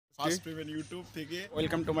First payment YouTube থেকে।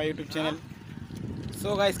 Welcome to my YouTube channel. So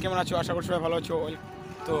guys, কেমন আছো? আশা করি সবাই ভালো আছো।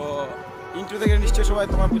 তো ইন্ট্রো থেকে নিশ্চয়ই সবাই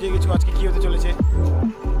তোমরা বুঝে গেছো আজকে কী হতে চলেছে।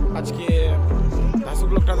 আজকে ধাসু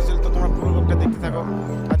ব্লগটা চলে, তো তোমরা পুরো ব্লগটা দেখতে থাকো।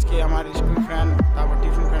 আজকে আমার স্কুল ফ্রেন্ড, তারপর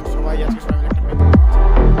টিউশন ফ্রেন্ড সবাই আজকে সবাই মিলে একটা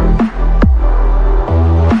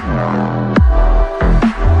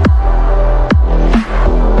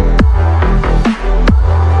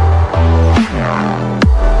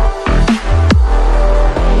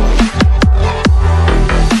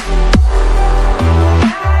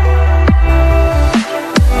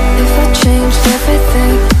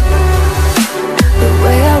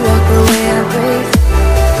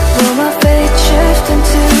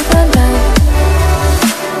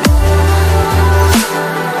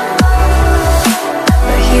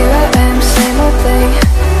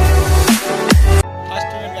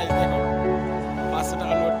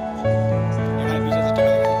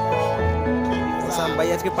ভাই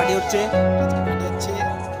আজকে পার্টি হচ্ছে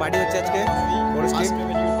আজকে ফার্স্ট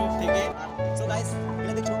পেমেন্ট ইউটিউব থেকে। সো গাইস,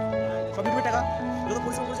 এটা দেখছো সব ইউটিউবের টাকা, যত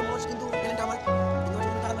পরিশ্রম করেছে মানুষ, কিন্তু পেমেন্ট আমার, কিন্তু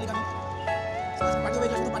যত টাকা মালিক আমি। সো আজকে পার্টি হয়ে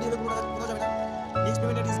গেছে, শুধু পার্টি হবে, কোনো টাকা কোথাও যাবে না। নেক্সট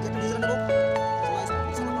পেমেন্ট ইজ একটা ডিজাইন নেবো। সো গাইস,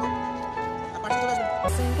 সাপোর্ট করো আর পার্টি চলে আসবে।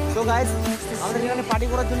 সো গাইস, আমাদের এখানে পার্টি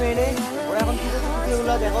করার জন্য এনে ওরা এখন কি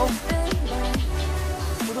এগুলো দেখো,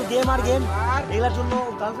 শুধু গেম আর গেম। এগুলোর জন্য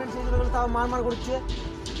গার্লফ্রেন্ড চেঞ্জ হয়ে গেলে তাও মার করছে।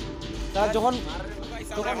 তারা যখন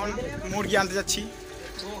মুরগি আনতে যাচ্ছি,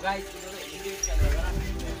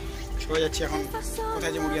 সবাই যাচ্ছি এখন।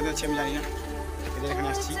 কোথায় যে মুরগি আনতে যাচ্ছি আমি জানি না, এদের এখানে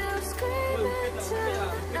আসছি।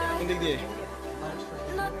 কোন দিক দিয়ে?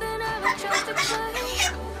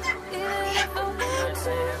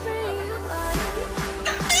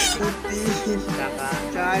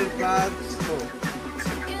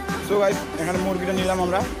 সো গাইস, এখানে মুরগিটা নিলাম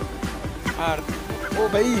আমরা। আর ও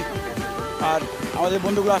ভাই, আর আমাদের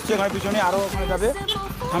বন্ধুগুলো আসছে এখানে পিছনে, আরও ওখানে যাবে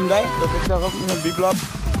ধামজায়। তো দেখতে পাবো বিপ্লব,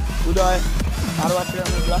 উদয়, আরও আসছে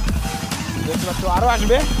অনেকগুলো, দেখতে পাচ্ছ আরও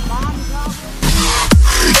আসবে।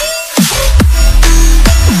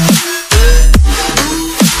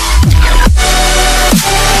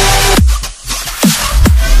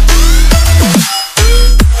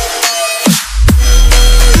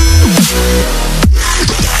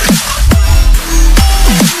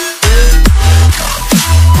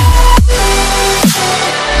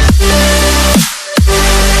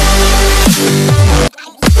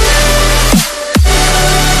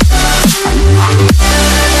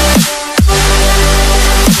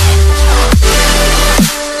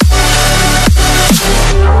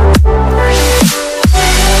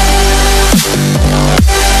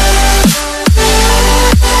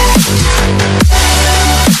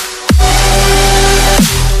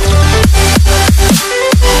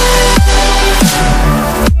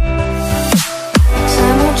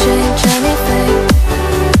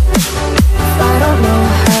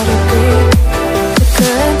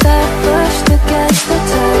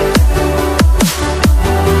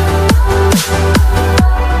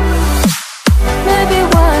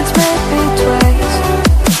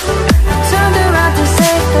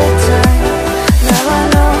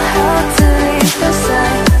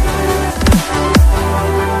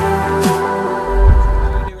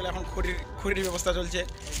 খড়ির ব্যবস্থা চলছে,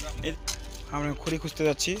 আমরা খড়ি খুঁজতে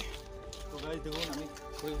যাচ্ছি।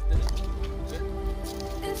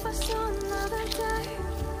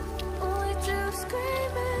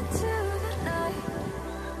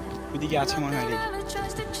 ওইদিকে আছে মনে হয়।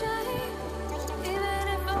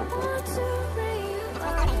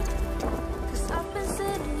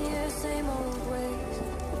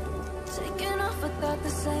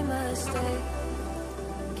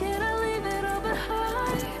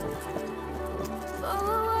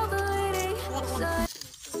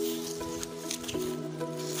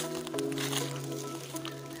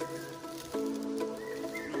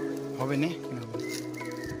 হবে না,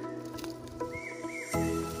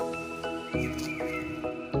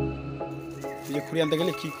 তুই যে খুঁড়ি আনতে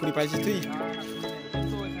গেলে কি খুঁড়ি পাইছিস তুই?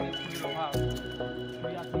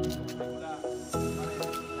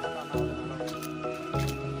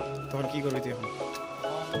 তখন কি করবি তুই এখন?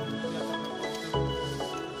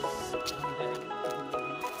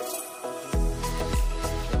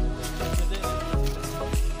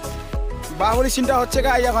 বাহুলি সিনটা হচ্ছে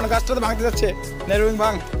গাই, এখন গাছটা তো ভাঙতে যাচ্ছে। নেরুইং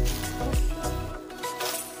ভাঙ।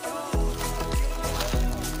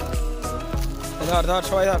 ধর ধর,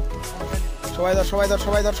 সবাই ধর, সবাই ধর, সবাই ধর,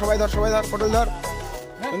 সবাই ধর, সবাই ধর, সবাই ধর, পটল ধর,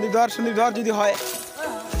 সন্দীপ ধর, সন্দীপ ধর যদি হয়।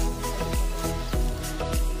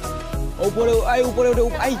 উপরে আই, উপরে ওঠে,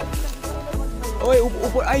 আই ওই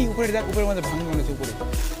উপর, আই উপরে দেখ, উপরের মধ্যে ভাঙ মনে হচ্ছে উপরে।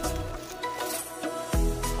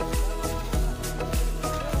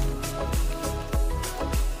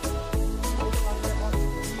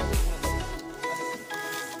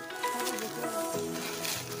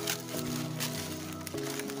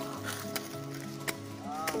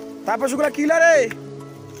 তারপর শুকলা কিলা রে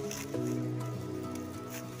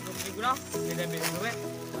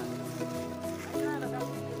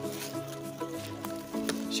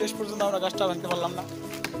শেষ পর্যন্ত আমরা গাছটা ভাঙতে পারলাম না।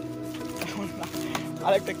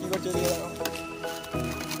 আরেকটা কি করছে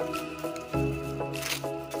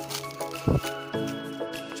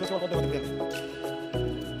ছোট কত করতে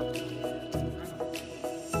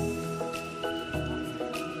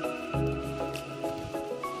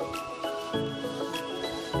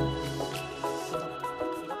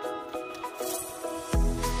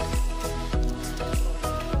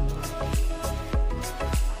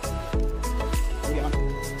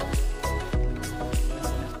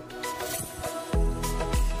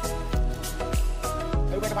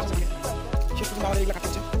শেষ পর্যন্ত আমাদের এগুলো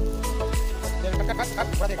কাটছে কাট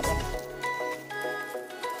পুরা দিয়ে কাটলাম।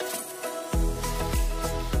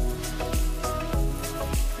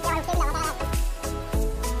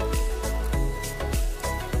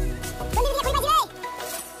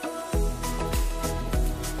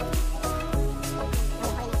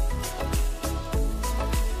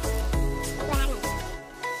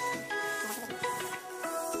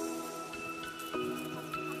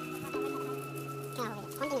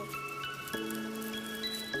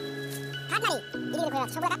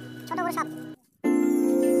 ছোট বড় সব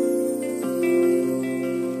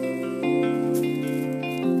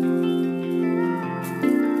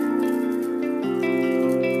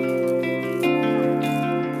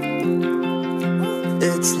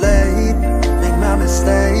It's late, make my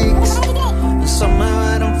mistakes. And somehow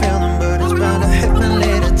I don't feel them, but it's bound to hit me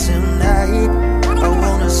later tonight. I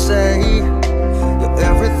wanna say you're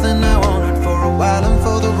everything I wanted for a while and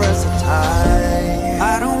for the rest of time.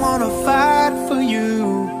 I don't wanna fight for you.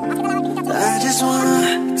 I just wanna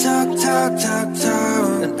talk.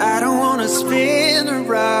 And I don't wanna spin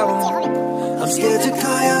around. I'm scared to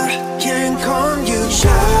call you, can't calm you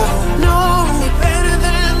down. No, better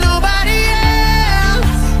than nobody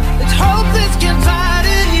else. It's hopeless, can't fight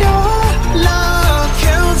it. Your love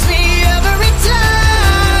kills me every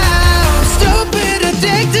time. I'm stupid,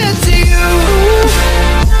 addicted to you.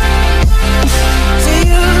 To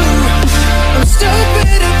you. I'm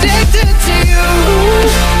stupid, addicted to you.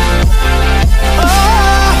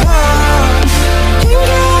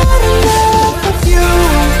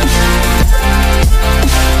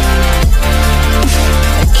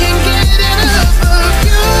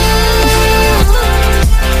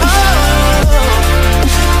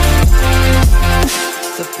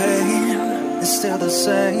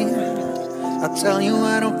 I'll tell you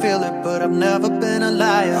I don't feel it, but I've never been a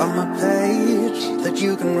liar. On my page that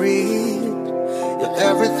you can read, you're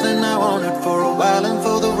everything I wanted for a while and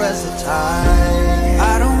for the rest of time.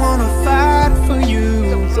 I don't wanna fight for you.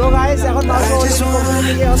 So guys, এখন I মাত্র just wanna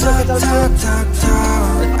talk.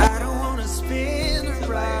 And I don't wanna spin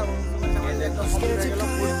around.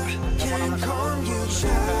 Can't calm you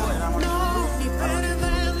down. No, you're better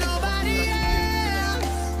than nobody else.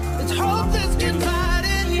 It's hopeless, can fight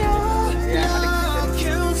it. Love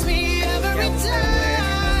kills me every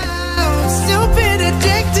time. I'm stupid,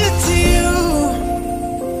 addicted to you.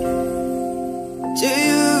 To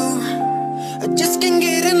you, I just can't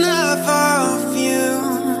get enough of you.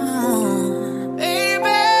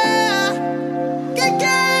 Baby, can't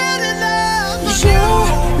get enough of you.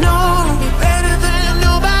 Know me better than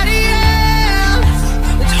nobody else.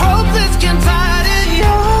 It's hopeless, can't fight it.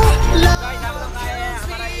 Your love kills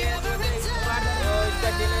me every time.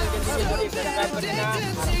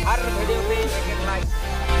 R video pay এক like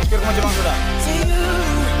কিরকম হচ্ছে মাংসটা To you,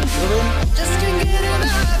 ধরুন just can't get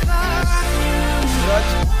enough of you. রোজ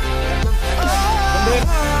বন্ধু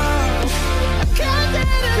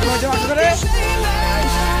কিরকম হচ্ছে মাংসটা রে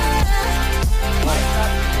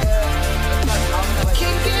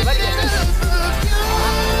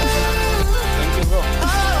thank you bro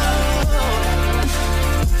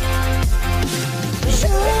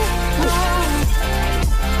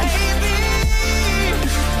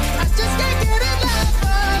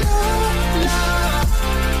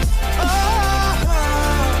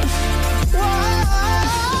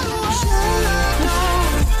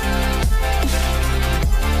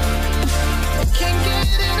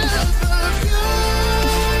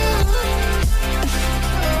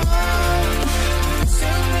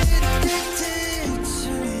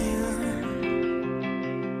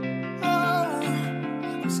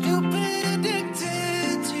Stupid,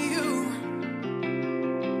 addicted to you.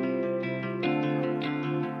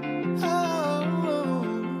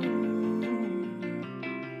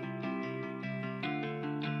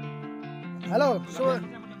 Hello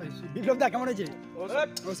বিপ্লব দা কেমন আছে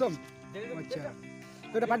ওসম আচ্ছা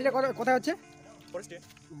তো এটা পার্টিটা কোথায় হচ্ছে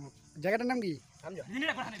জায়গাটার নাম কি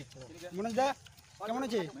মনোজ দা কেমন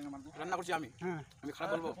আছে? রান্না করছি আমি হ্যাঁ আমি খারাপ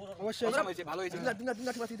বলবো অবশ্যই। হয়েছে ভালো হয়েছে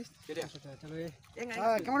সেটাই। চলো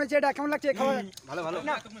কেমন হয়েছে এটা? কেমন লাগছে খাওয়া? ভালো ভালো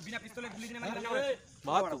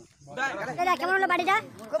দাদা কেমন হলো বাড়িটা?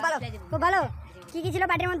 খুব ভালো খুব ভালো। কি কি ছিল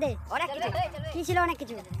বাড়ির মধ্যে? অনেক কিছু। কি ছিল? অনেক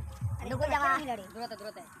কিছু।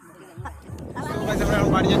 আমরা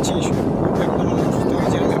এখন বাড়ি যাচ্ছি, একদম সুস্থ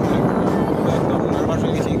হয়েছে, একদম নার্ভাস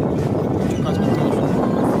হয়ে গেছি, প্রচুর কাজ করতে হবে।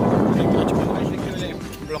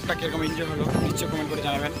 ব্লগটা কীরকম এনজয় হলো নিশ্চয়ই কমেন্ট করে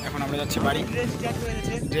জানাবেন। এখন আমরা যাচ্ছি বাড়ি,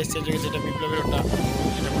 ড্রেস চেঞ্জ হয়ে গেছে, এটা বিপ্লবের ওটা,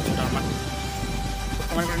 এটা হচ্ছে আমার। তো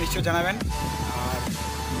কমেন্ট করে নিশ্চয়ই জানাবেন, আর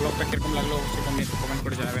ব্লগটা কীরকম লাগলো অবশ্যই কমেন্ট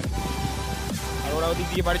করে জানাবেন। আর ওরা ওদিক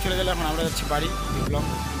দিয়ে বাড়ি চলে গেলে এখন আমরা যাচ্ছি বাড়ি, বিপ্লব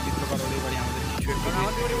আর ওদের বাড়ি, আমাদের কিছু একটু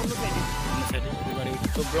বাড়ি।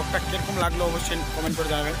 তো ব্লগটা কীরকম লাগলো অবশ্যই কমেন্ট করে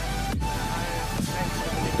জানাবেন,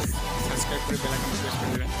 সাবস্ক্রাইব করে বেল আইকন প্রেস করে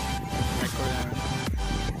দেবেন, লাইক করে জানাবেন।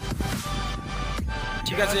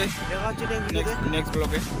 ঠিক আছে, নেক্সট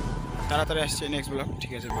ব্লগে তাড়াতাড়ি আসছে নেক্সট ব্লগ।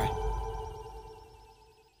 ঠিক আছে, বাই।